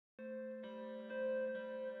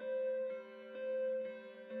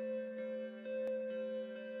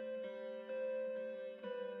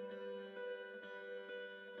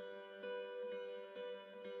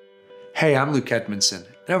Hey, I'm Luke Edmondson,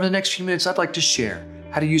 and over the next few minutes I'd like to share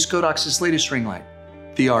how to use Godox's latest ring light,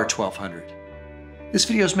 the R1200. This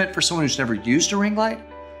video is meant for someone who's never used a ring light,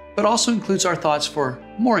 but also includes our thoughts for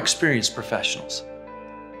more experienced professionals.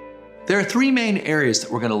 There are three main areas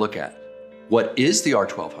that we're going to look at. What is the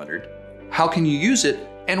R1200? How can you use it?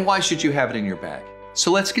 And why should you have it in your bag?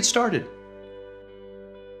 So let's get started.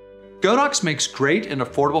 Godox makes great and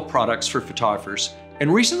affordable products for photographers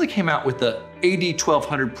and recently came out with the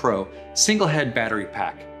AD1200 Pro single head battery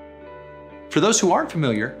pack. For those who aren't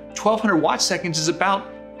familiar, 1200 watt seconds is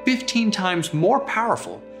about 15 times more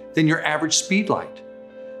powerful than your average speed light.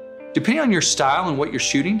 Depending on your style and what you're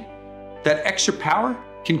shooting, that extra power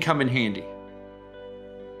can come in handy.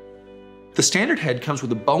 The standard head comes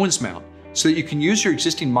with a Bowens mount so that you can use your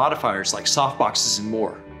existing modifiers like softboxes and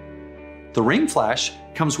more. The ring flash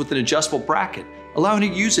comes with an adjustable bracket, allowing you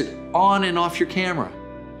to use it on and off your camera.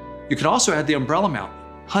 You can also add the umbrella mount,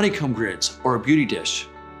 honeycomb grids, or a beauty dish.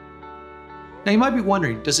 Now you might be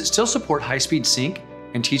wondering, does it still support high-speed sync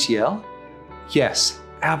and TTL? Yes,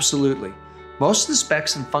 absolutely. Most of the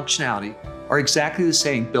specs and functionality are exactly the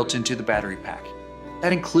same built into the battery pack.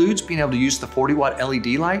 That includes being able to use the 40-watt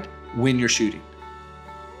LED light when you're shooting.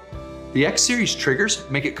 The X-Series triggers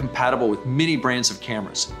make it compatible with many brands of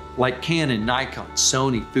cameras, like Canon, Nikon,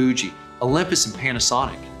 Sony, Fuji, Olympus, and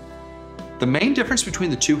Panasonic. The main difference between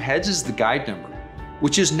the two heads is the guide number,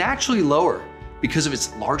 which is naturally lower because of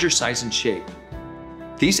its larger size and shape.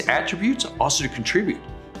 These attributes also contribute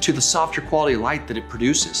to the softer quality light that it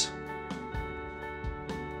produces.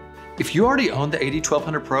 If you already own the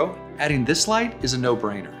AD1200 Pro, adding this light is a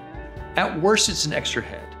no-brainer. At worst, it's an extra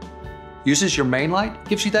head. Uses your main light,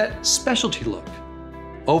 gives you that specialty look.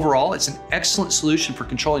 Overall, it's an excellent solution for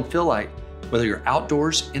controlling fill light, whether you're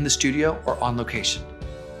outdoors, in the studio, or on location.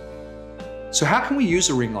 So how can we use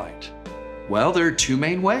a ring light? Well, there are two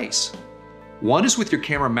main ways. One is with your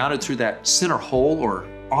camera mounted through that center hole or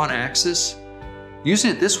on axis.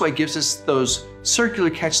 Using it this way gives us those circular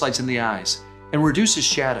catch lights in the eyes and reduces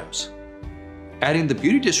shadows. Adding the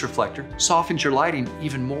beauty dish reflector softens your lighting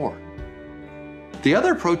even more. The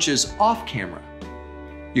other approach is off camera.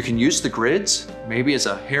 You can use the grids, maybe as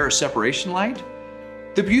a hair separation light,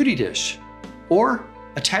 the beauty dish, or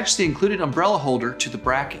attach the included umbrella holder to the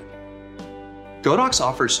bracket. Godox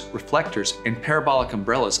offers reflectors and parabolic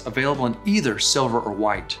umbrellas available in either silver or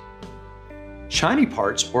white. Shiny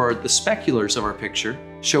parts, or the speculars of our picture,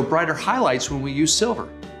 show brighter highlights when we use silver.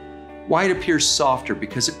 White appears softer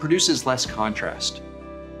because it produces less contrast.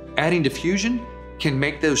 Adding diffusion can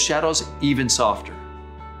make those shadows even softer.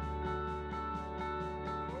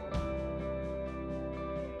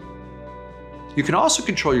 You can also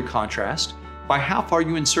control your contrast by how far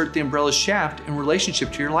you insert the umbrella's shaft in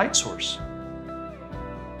relationship to your light source.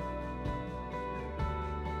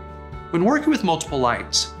 When working with multiple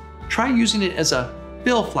lights, try using it as a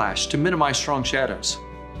fill flash to minimize strong shadows.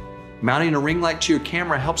 Mounting a ring light to your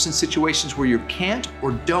camera helps in situations where you can't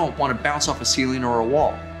or don't want to bounce off a ceiling or a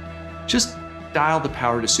wall. Just dial the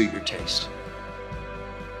power to suit your taste.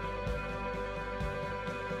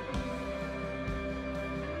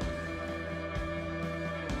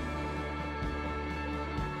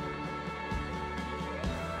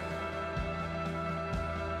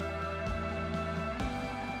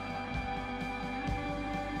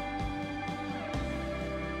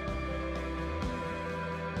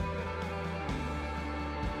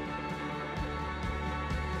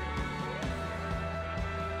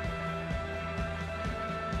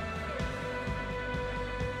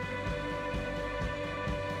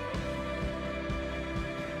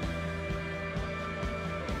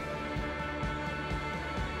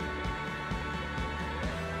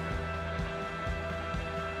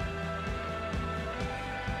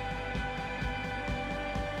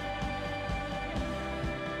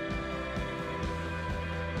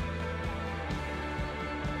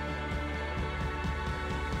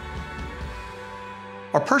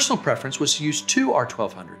 Our personal preference was to use two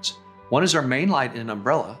R1200s. One is our main light in an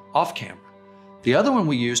umbrella, off camera. The other one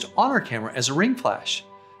we used on our camera as a ring flash.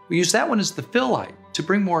 We used that one as the fill light to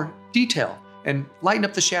bring more detail and lighten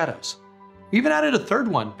up the shadows. We even added a third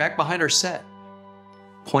one back behind our set,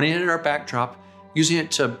 pointing it at our backdrop, using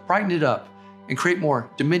it to brighten it up and create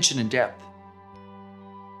more dimension and depth.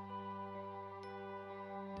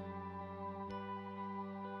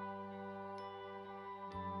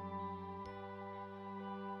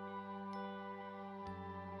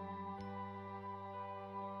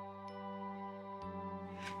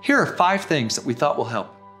 Here are 5 things that we thought will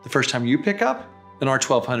help the first time you pick up an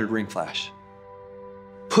R1200 ring flash.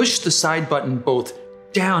 Push the side button both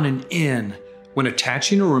down and in when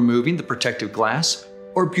attaching or removing the protective glass,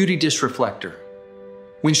 or beauty disc reflector.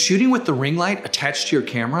 When shooting with the ring light attached to your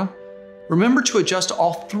camera, remember to adjust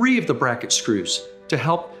all 3 of the bracket screws to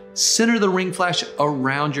help center the ring flash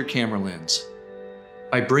around your camera lens.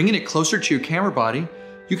 By bringing it closer to your camera body,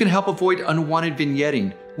 you can help avoid unwanted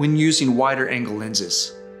vignetting when using wider angle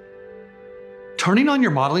lenses. Turning on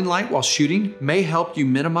your modeling light while shooting may help you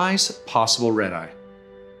minimize possible red eye.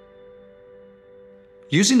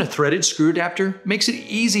 Using a threaded screw adapter makes it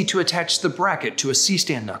easy to attach the bracket to a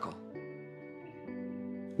C-stand knuckle.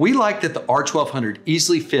 We like that the R1200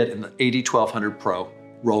 easily fit in the AD1200 Pro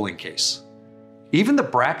rolling case. Even the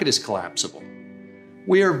bracket is collapsible.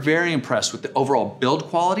 We are very impressed with the overall build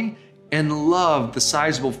quality and love the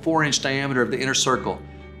sizable 4-inch diameter of the inner circle,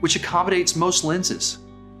 which accommodates most lenses.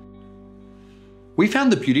 We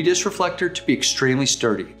found the beauty disc reflector to be extremely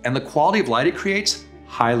sturdy, and the quality of light it creates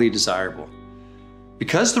highly desirable.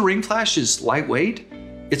 Because the ring flash is lightweight,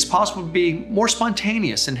 it's possible to be more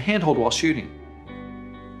spontaneous and handhold while shooting.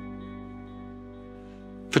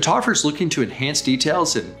 Photographers looking to enhance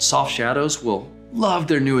details and soft shadows will love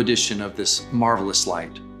their new edition of this marvelous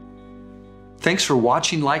light. Thanks for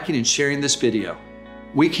watching, liking, and sharing this video.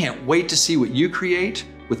 We can't wait to see what you create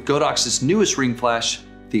with Godox's newest ring flash,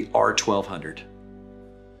 the R1200.